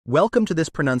Welcome to this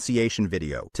pronunciation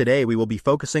video. Today we will be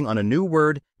focusing on a new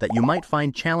word that you might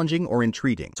find challenging or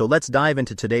intriguing. So let's dive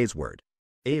into today's word.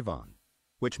 Avon,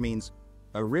 which means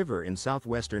a river in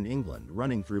southwestern England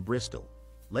running through Bristol.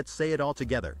 Let's say it all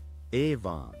together.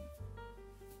 Avon.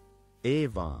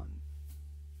 Avon.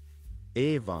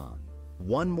 Avon.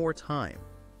 One more time.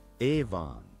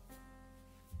 Avon.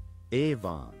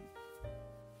 Avon.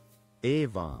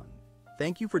 Avon.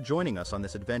 Thank you for joining us on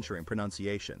this adventure in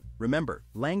pronunciation. Remember,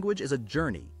 language is a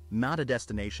journey, not a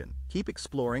destination. Keep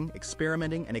exploring,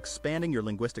 experimenting, and expanding your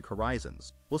linguistic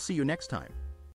horizons. We'll see you next time.